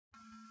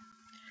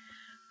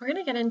We're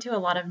going to get into a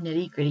lot of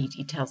nitty-gritty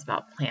details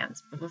about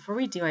plants, but before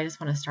we do, I just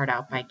want to start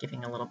out by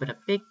giving a little bit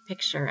of big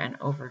picture and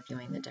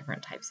overviewing the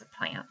different types of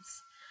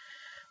plants.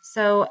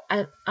 So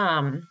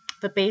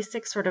the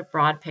basic sort of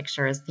broad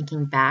picture is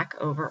thinking back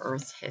over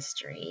Earth's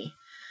history.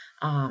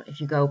 If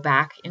you go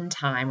back in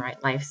time,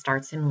 right, life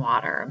starts in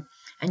water,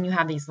 and you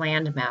have these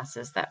land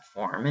masses that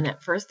form. And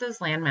at first, those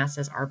land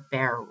masses are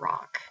bare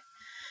rock.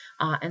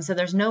 And so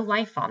there's no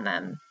life on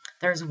them.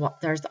 There's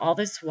all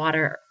this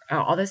water,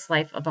 all this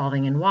life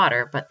evolving in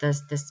water, but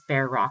this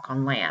bare rock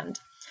on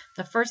land.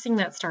 The first thing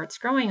that starts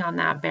growing on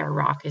that bare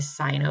rock is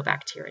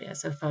cyanobacteria,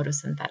 so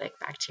photosynthetic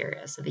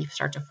bacteria. So they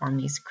start to form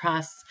these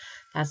crusts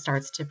that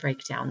starts to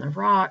break down the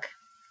rock.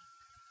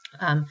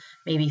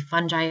 Maybe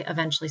fungi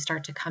eventually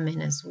start to come in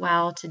as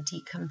well to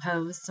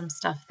decompose some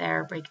stuff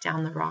there, break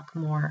down the rock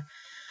more.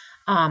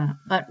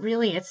 But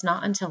really, it's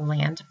not until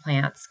land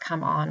plants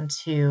come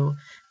onto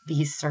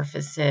these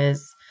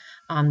surfaces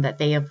that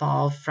they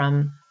evolve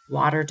from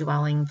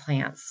water-dwelling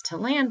plants to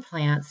land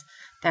plants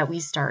that we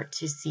start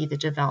to see the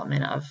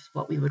development of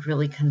what we would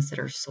really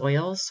consider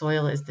soil.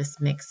 Soil is this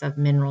mix of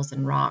minerals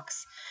and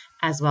rocks,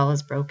 as well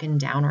as broken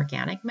down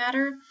organic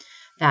matter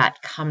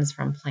that comes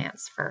from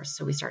plants first.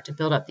 So we start to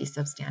build up these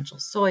substantial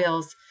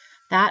soils.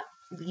 That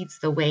leads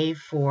the way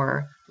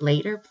for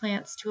later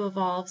plants to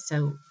evolve.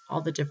 So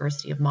all the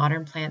diversity of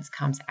modern plants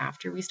comes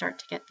after we start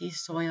to get these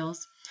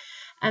soils.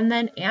 And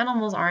then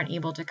animals aren't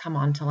able to come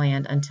onto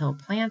land until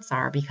plants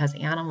are, because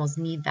animals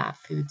need that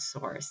food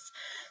source.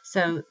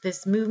 So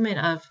this movement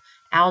of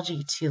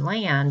algae to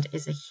land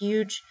is a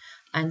huge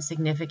and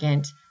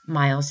significant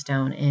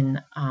milestone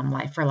in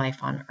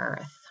life on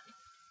Earth.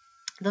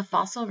 The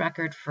fossil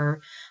record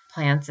for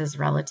plants is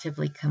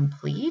relatively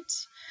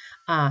complete.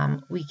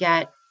 We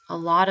get a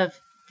lot of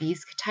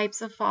these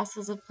types of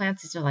fossils of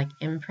plants. These are like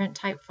imprint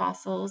type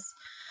fossils.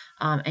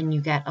 And you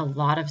get a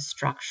lot of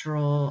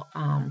structural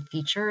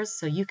features.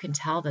 So you can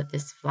tell that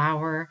this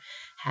flower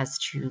has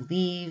true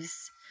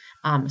leaves.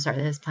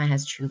 This plant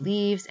has true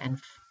leaves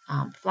and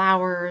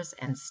flowers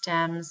and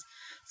stems.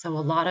 So a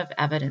lot of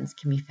evidence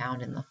can be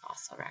found in the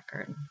fossil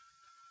record.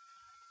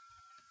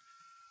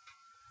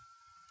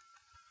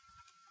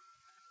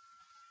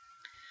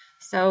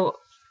 So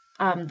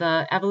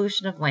the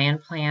evolution of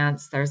land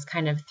plants, there's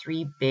kind of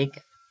three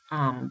big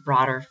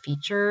broader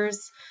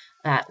features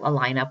that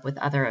line up with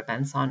other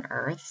events on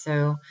Earth.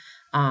 So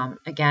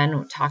again,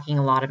 we're talking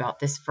a lot about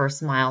this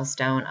first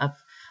milestone of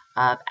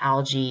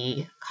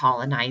algae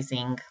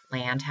colonizing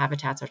land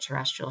habitats or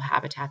terrestrial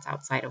habitats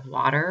outside of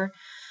water.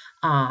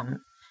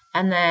 And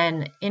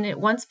then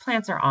once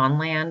plants are on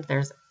land,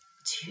 there's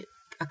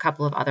a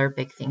couple of other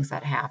big things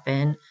that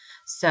happen.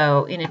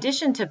 So in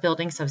addition to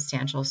building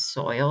substantial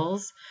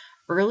soils,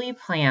 early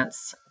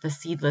plants, the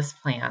seedless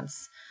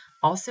plants,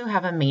 also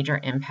have a major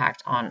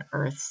impact on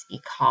Earth's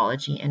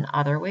ecology in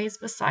other ways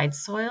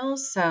besides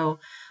soils. So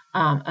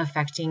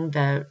affecting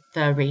the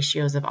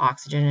ratios of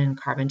oxygen and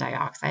carbon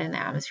dioxide in the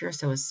atmosphere.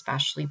 So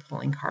especially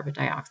pulling carbon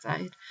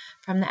dioxide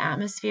from the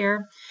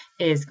atmosphere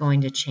is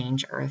going to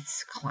change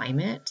Earth's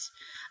climate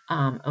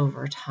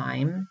over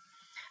time.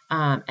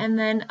 And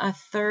then a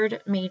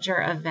third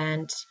major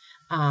event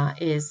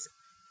is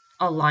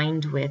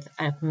aligned with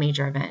a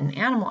major event in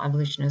animal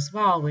evolution as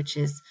well, which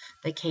is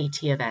the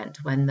KT event,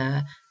 when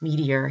the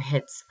meteor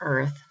hits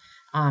Earth,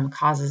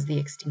 causes the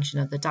extinction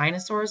of the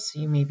dinosaurs. So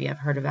you maybe have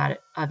heard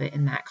of it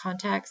in that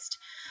context.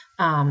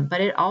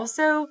 But it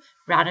also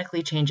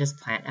radically changes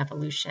plant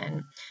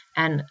evolution.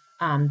 And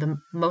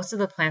most of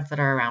the plants that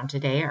are around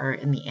today are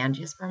in the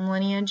angiosperm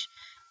lineage.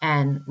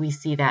 And we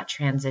see that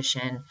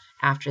transition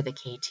after the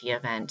KT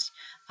event,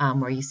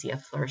 where you see a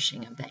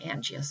flourishing of the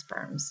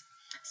angiosperms.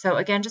 So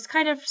again, just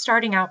kind of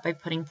starting out by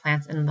putting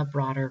plants in the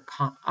broader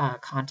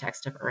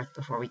context of Earth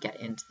before we get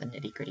into the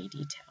nitty-gritty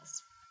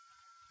details.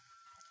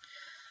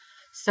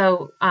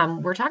 So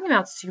we're talking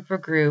about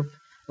supergroup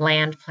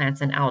land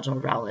plants and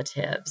algal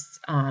relatives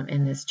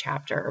in this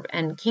chapter.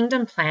 And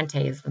Kingdom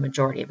Plantae is the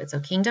majority of it. So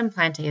Kingdom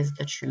Plantae is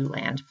the true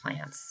land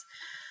plants.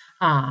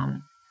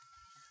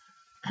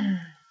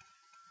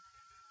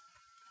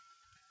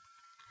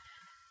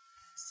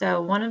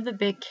 So one of the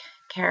big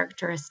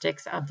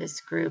characteristics of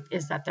this group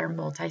is that they're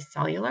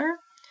multicellular.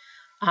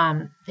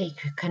 They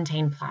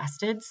contain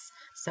plastids.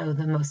 So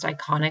the most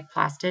iconic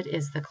plastid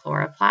is the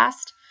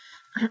chloroplast.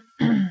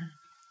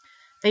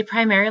 They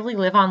primarily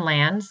live on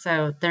land,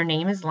 so their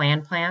name is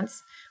land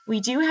plants.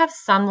 We do have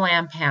some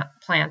land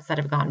plants that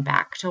have gone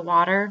back to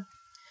water.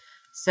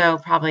 So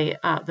probably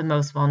the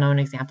most well-known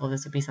example of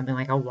this would be something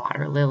like a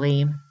water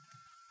lily.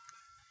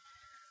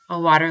 A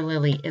water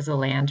lily is a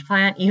land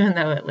plant, even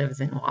though it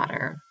lives in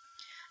water.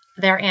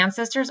 Their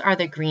ancestors are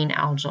the green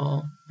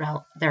algal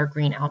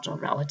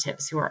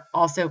relatives, who are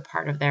also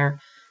part of the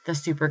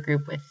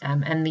supergroup with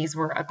them, and these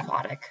were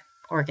aquatic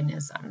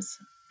organisms.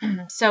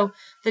 So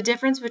the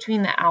difference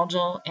between the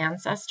algal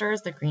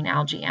ancestors, the green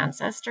algae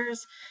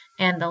ancestors,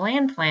 and the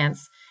land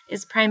plants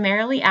is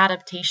primarily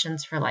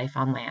adaptations for life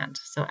on land,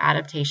 so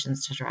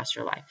adaptations to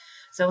terrestrial life.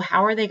 So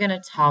how are they going to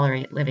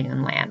tolerate living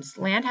in land?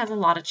 Land has a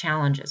lot of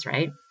challenges,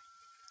 right?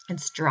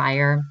 It's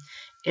drier,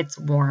 it's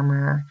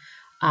warmer.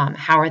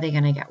 How are they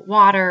going to get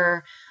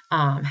water?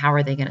 How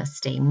are they going to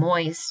stay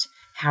moist?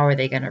 How are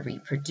they going to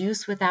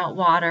reproduce without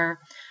water?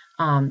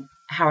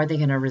 How are they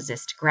going to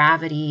resist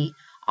gravity?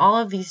 All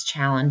of these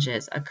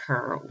challenges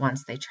occur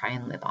once they try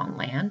and live on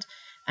land.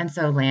 And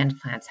so land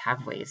plants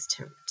have ways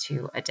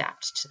to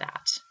adapt to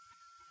that.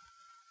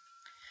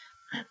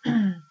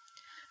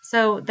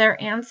 So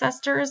their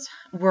ancestors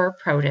were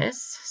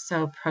protists,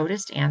 so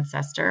protist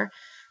ancestor.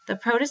 The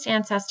protist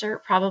ancestor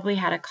probably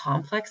had a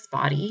complex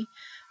body.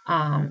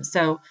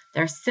 So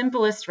their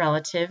simplest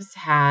relatives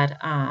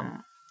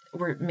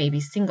were maybe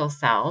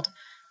single-celled,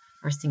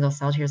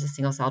 here's a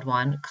single-celled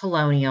one,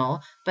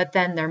 colonial, but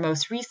then their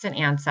most recent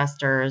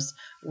ancestors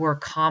were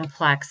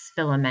complex,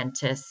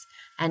 filamentous,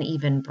 and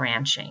even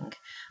branching.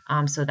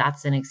 So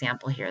that's an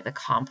example here. The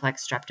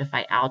complex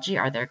streptophyte algae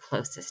are their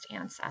closest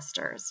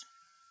ancestors.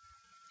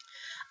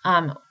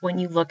 When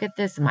you look at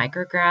this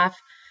micrograph,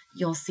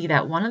 you'll see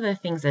that one of the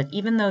things that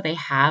even though they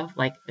have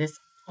like this,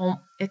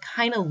 it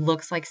kind of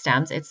looks like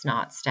stems, it's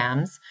not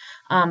stems,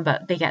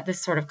 but they get this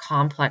sort of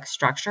complex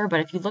structure. But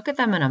if you look at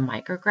them in a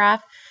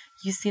micrograph,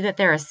 you see that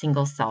they're a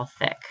single cell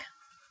thick.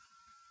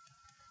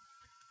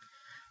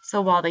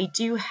 So while they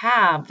do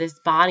have this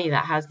body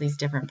that has these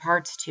different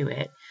parts to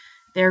it,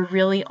 they're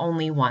really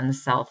only one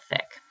cell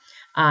thick.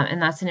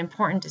 And that's an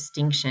important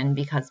distinction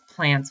because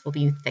plants will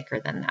be thicker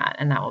than that,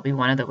 and that will be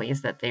one of the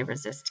ways that they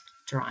resist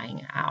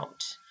drying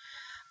out.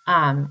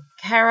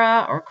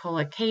 Chara or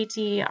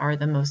Colocati are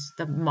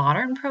the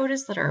modern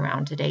protists that are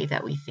around today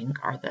that we think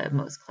are the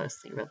most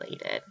closely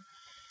related.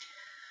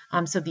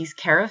 So these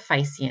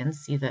Charophyceans,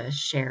 see the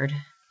shared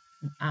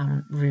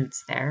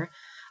roots there,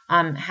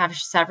 have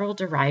several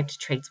derived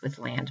traits with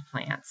land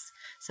plants.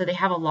 So they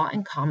have a lot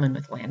in common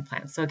with land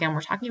plants. So again,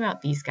 we're talking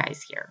about these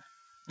guys here,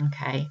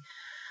 okay?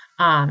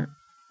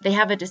 They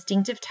have a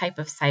distinctive type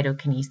of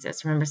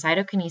cytokinesis. Remember,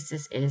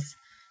 cytokinesis is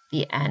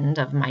the end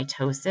of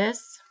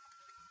mitosis,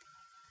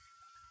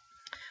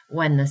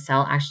 when the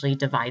cell actually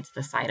divides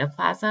the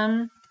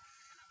cytoplasm.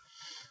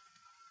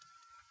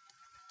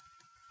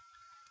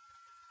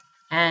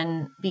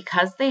 And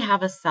because they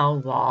have a cell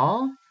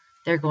wall,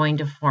 they're going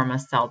to form a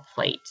cell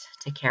plate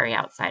to carry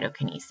out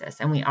cytokinesis.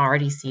 And we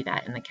already see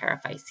that in the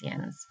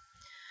Charophyceans.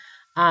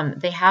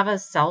 They have a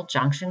cell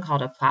junction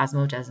called a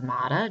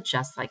plasmodesmata,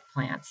 just like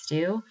plants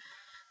do.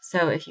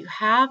 So if you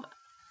have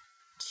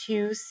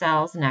two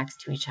cells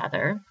next to each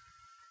other,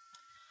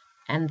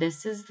 and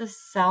this is the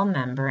cell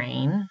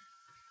membrane,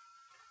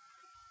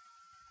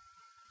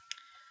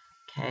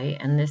 okay,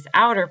 and this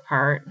outer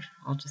part,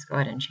 I'll just go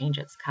ahead and change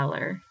its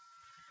color.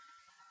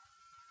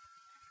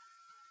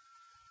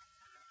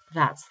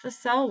 That's the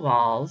cell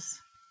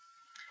walls.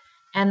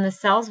 And the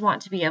cells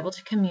want to be able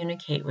to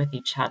communicate with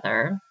each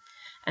other.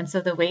 And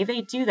so the way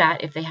they do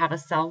that, if they have a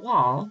cell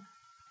wall,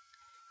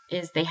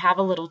 is they have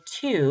a little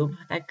tube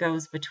that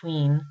goes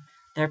between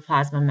their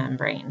plasma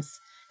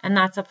membranes. And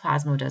that's a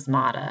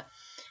plasmodesmata.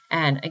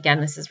 And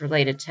again, this is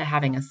related to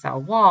having a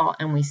cell wall,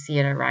 and we see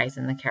it arise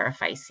in the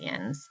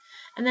Charophyceans.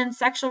 And then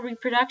sexual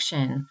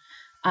reproduction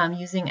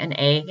using an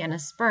egg and a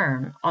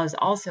sperm is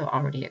also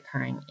already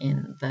occurring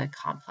in the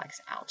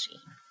complex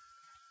algae.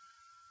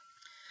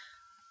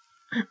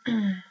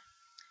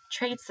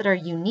 Traits that are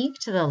unique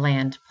to the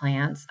land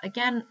plants,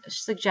 again,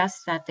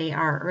 suggest that they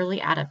are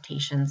early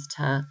adaptations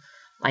to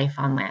life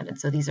on land. And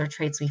so these are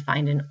traits we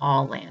find in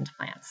all land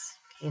plants.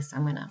 Okay, so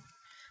I'm going to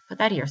put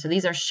that here. So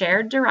these are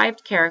shared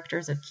derived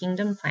characters of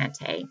kingdom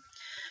Plantae.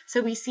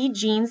 So we see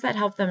genes that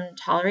help them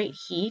tolerate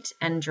heat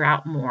and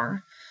drought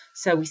more.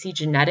 So we see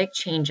genetic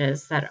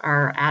changes that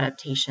are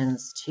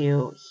adaptations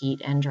to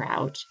heat and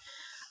drought.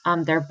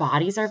 Their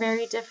bodies are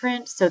very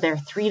different, so they're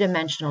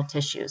three-dimensional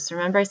tissues. So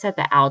remember I said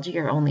the algae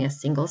are only a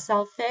single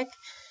cell thick.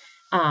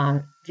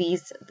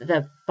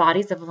 The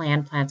bodies of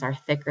land plants are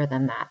thicker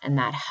than that, and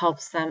that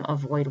helps them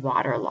avoid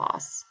water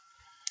loss.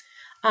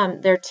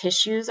 Their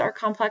tissues are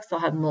complex. They'll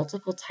have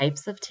multiple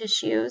types of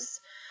tissues,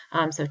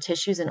 so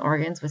tissues and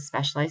organs with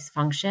specialized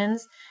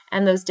functions,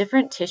 and those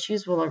different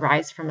tissues will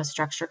arise from a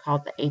structure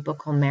called the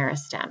apical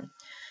meristem.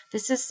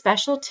 This is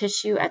special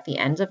tissue at the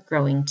ends of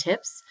growing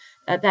tips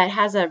that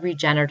has a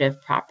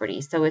regenerative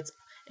property. So it's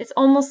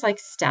almost like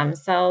stem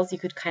cells. You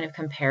could kind of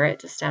compare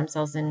it to stem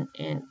cells in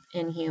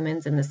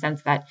humans in the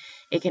sense that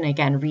it can,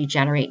 again,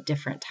 regenerate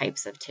different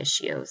types of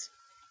tissues.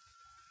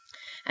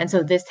 And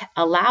so this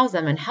allows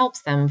them and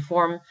helps them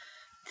form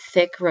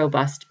thick,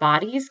 robust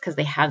bodies because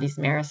they have these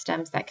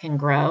meristems that can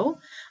grow,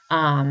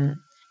 and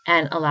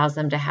allows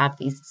them to have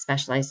these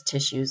specialized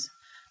tissues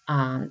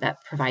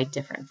that provide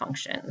different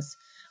functions.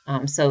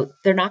 So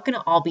they're not going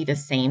to all be the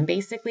same,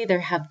 basically. They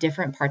have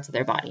different parts of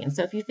their body. And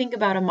so if you think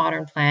about a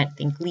modern plant,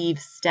 think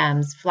leaves,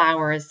 stems,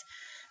 flowers,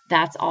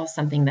 that's all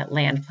something that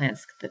land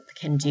plants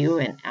can do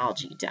and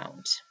algae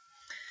don't.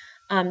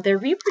 Their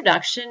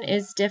reproduction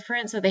is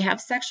different. So they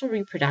have sexual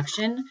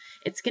reproduction.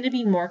 It's going to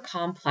be more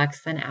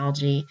complex than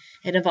algae.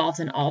 It involves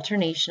an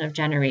alternation of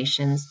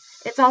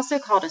generations. It's also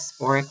called a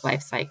sporic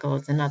life cycle.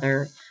 It's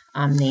another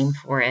name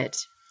for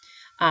it.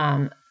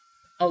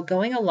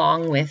 going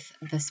along with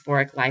the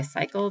sporic life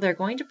cycle, they're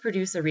going to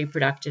produce a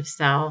reproductive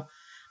cell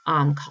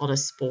called a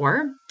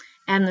spore.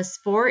 And the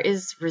spore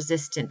is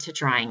resistant to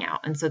drying out.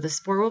 And so the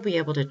spore will be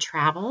able to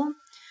travel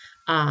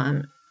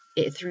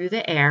through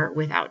the air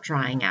without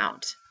drying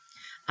out.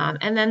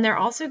 And then they're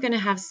also going to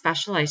have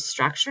specialized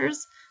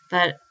structures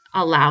that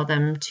allow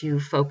them to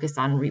focus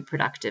on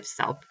reproductive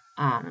cell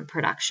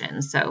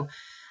production. So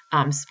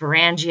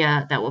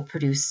sporangia that will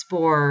produce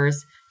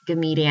spores,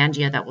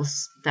 gametangia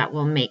that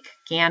will make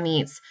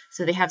gametes.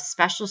 So they have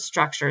special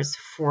structures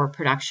for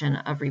production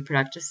of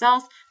reproductive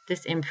cells.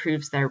 This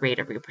improves their rate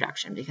of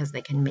reproduction because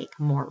they can make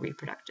more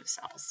reproductive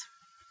cells.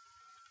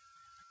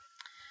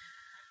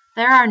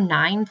 There are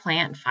 9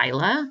 plant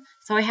phyla.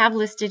 So I have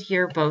listed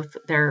here both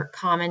their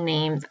common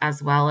names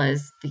as well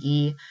as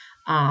the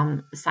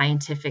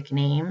scientific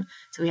name.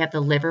 So we have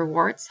the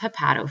liverworts,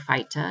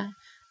 Hepatophyta,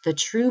 the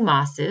true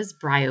mosses,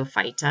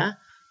 Bryophyta,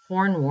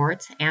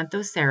 hornworts,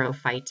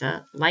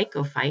 Anthocerophyta,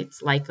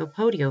 lycophytes,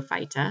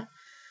 Lycopodiophyta,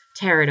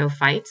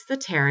 pteridophytes, the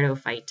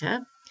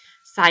Pteridophyta,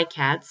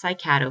 cycads,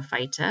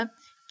 Cycadophyta,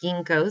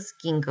 ginkgos,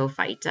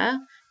 Ginkgophyta,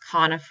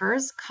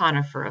 conifers,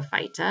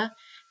 Coniferophyta,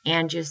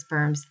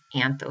 angiosperms,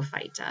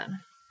 Anthophyta.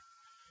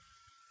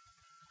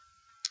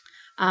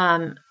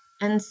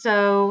 And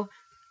so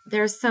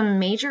there's some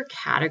major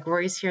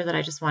categories here that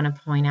I just want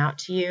to point out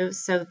to you.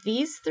 So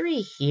these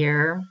 3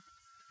 here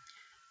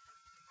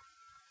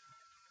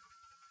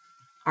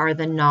are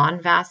the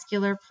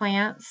non-vascular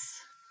plants.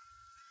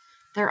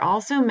 They're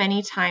also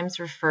many times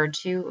referred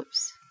to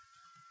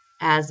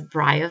as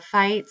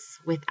bryophytes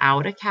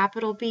without a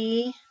capital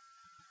B.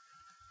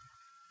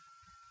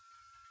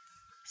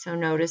 So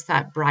notice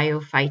that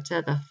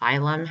Bryophyta, the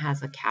phylum,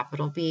 has a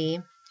capital B,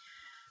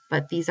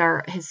 but these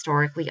are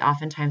historically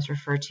oftentimes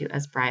referred to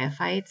as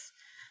bryophytes.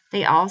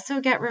 They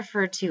also get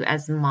referred to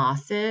as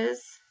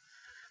mosses,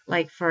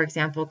 like, for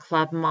example,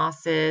 club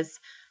mosses.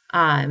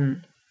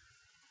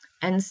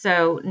 And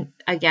so,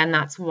 again,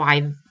 that's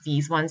why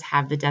these ones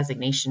have the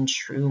designation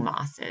true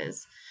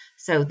mosses.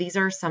 So these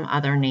are some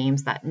other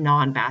names that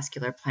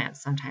non-vascular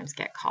plants sometimes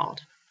get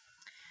called.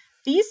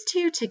 These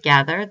 2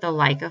 together, the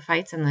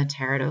lycophytes and the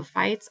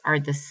pteridophytes, are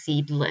the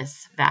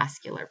seedless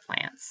vascular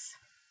plants.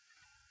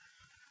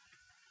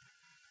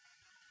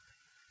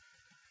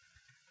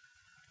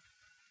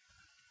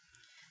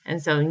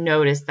 And so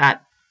notice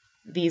that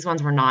these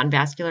ones were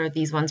non-vascular,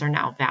 these ones are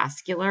now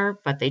vascular,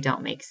 but they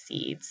don't make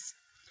seeds.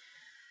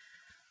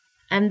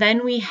 And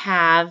then we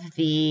have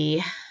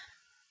the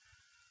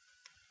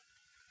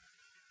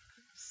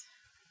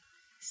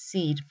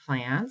seed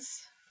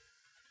plants.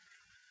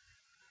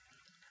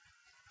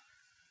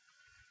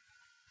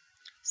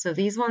 So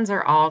these ones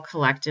are all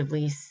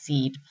collectively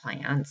seed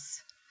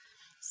plants.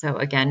 So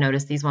again,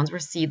 notice these ones were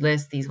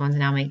seedless, these ones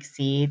now make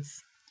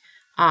seeds.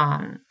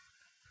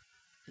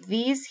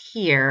 These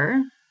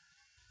here,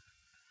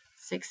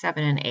 6,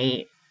 7, and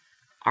 8,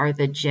 are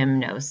the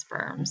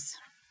gymnosperms,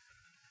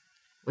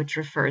 which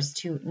refers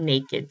to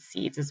naked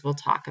seeds, as we'll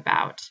talk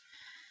about.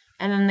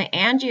 And then the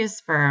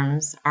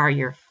angiosperms are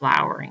your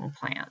flowering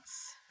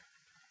plants.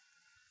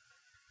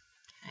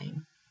 Okay,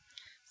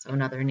 so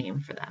another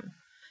name for them.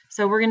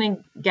 So we're going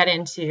to get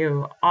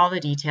into all the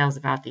details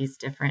about these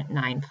different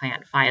 9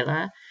 plant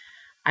phyla.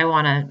 I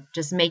want to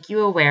just make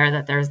you aware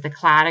that there's the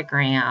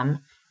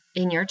cladogram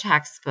in your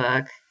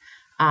textbook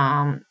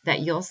that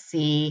you'll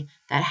see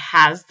that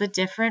has the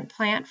different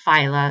plant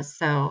phyla.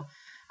 So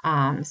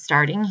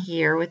starting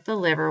here with the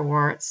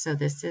liverworts, so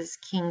this is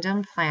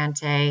Kingdom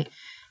Plantae.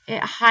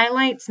 It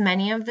highlights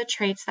many of the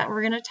traits that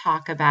we're going to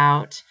talk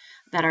about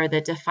that are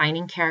the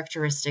defining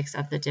characteristics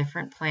of the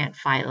different plant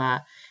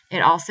phyla.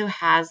 It also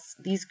has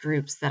these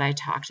groups that I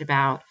talked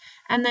about,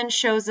 and then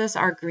shows us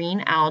our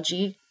green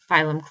algae,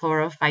 phylum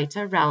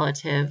Chlorophyta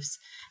relatives,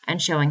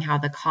 and showing how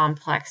the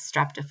complex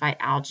streptophyte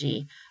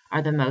algae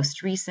are the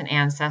most recent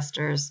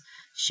ancestors,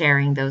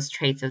 sharing those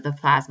traits of the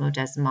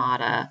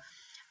plasmodesmata,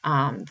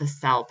 the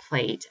cell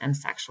plate, and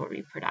sexual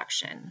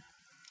reproduction.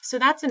 So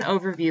that's an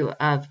overview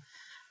of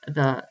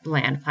the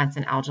land plants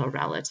and algal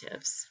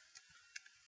relatives.